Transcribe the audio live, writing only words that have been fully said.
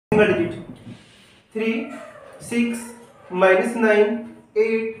Single digit 3 6 minus 9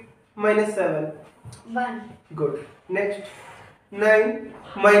 8 minus 7 1. good. Next 9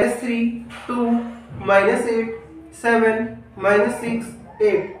 minus 3 2 minus 8 7 minus 6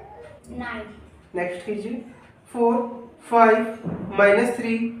 8 9. next कीजिए 4 5 minus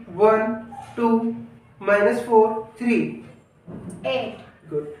 3 1 2 minus 4 3 8.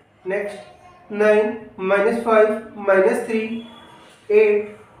 good. Next 9 minus 5 minus 3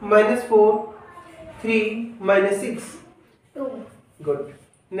 8 minus 4 3 minus 6 2. good.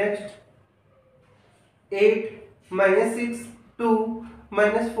 Next 8 minus 6 2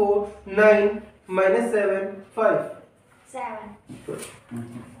 minus 4 9 minus 7 5 7. good.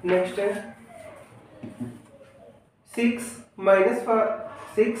 Next 6 minus 5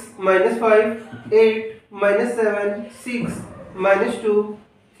 6 minus 5 8 minus 7 6 minus 2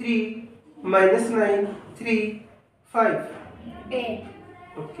 3 minus 9 3 5 8.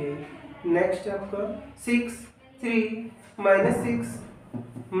 okay. Next आपका 6 3 minus 6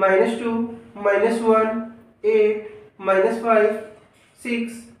 minus 2 minus 1 8 minus 5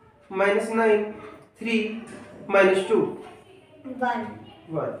 6 minus 9 3 minus 2 1.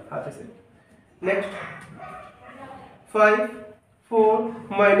 1 हाथ से. Next 5 4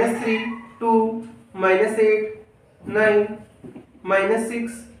 minus 3 2 minus 8 9 minus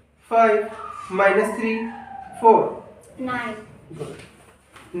 6 5 minus 3 4 9. good.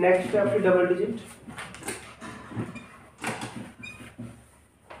 Next आपकी double digit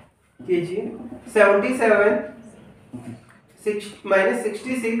कीजिए 77 6 minus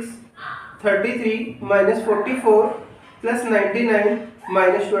 66 33 minus 44 plus 99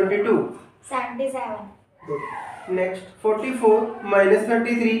 minus 22 77. good. Next 44 minus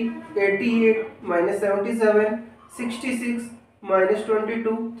 33 88 minus 77 66 minus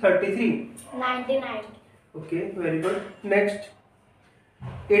 22 33 99. okay, very good. Next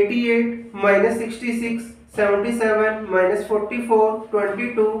 88 minus 66 77 minus 44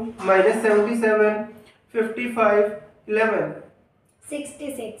 22 minus 77 55 11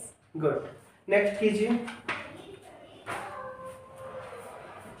 66. good. Next कीजिए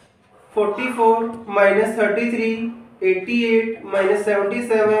 44 minus 33 88 minus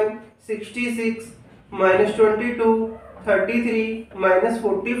 77 66 minus 22 33 minus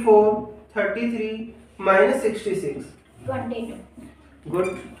 44 33 minus 66 22. good.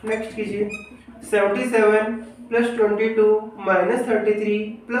 Next कीजिए 77 plus 22 minus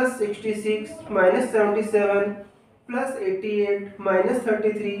 33 plus 66 minus 77 plus 88 minus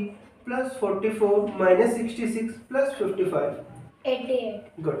 33 plus 44 minus 66 plus 55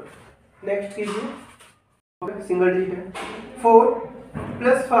 88. good. Next कीजिए single digit है 4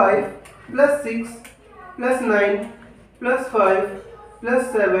 plus 5 plus 6 plus 9 plus 5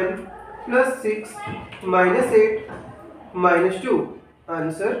 plus 7 plus 6 minus 8 minus 2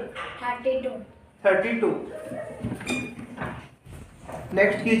 answer 32. 32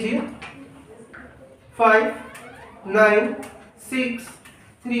 next कीजिए 5 9 6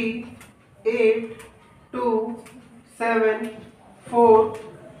 3 8 2 7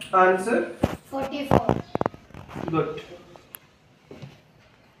 4 answer 44. Good.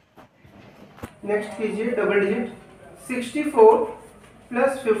 Next कीजिए double digit 64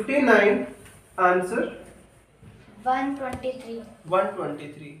 plus 59 answer 123.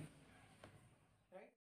 123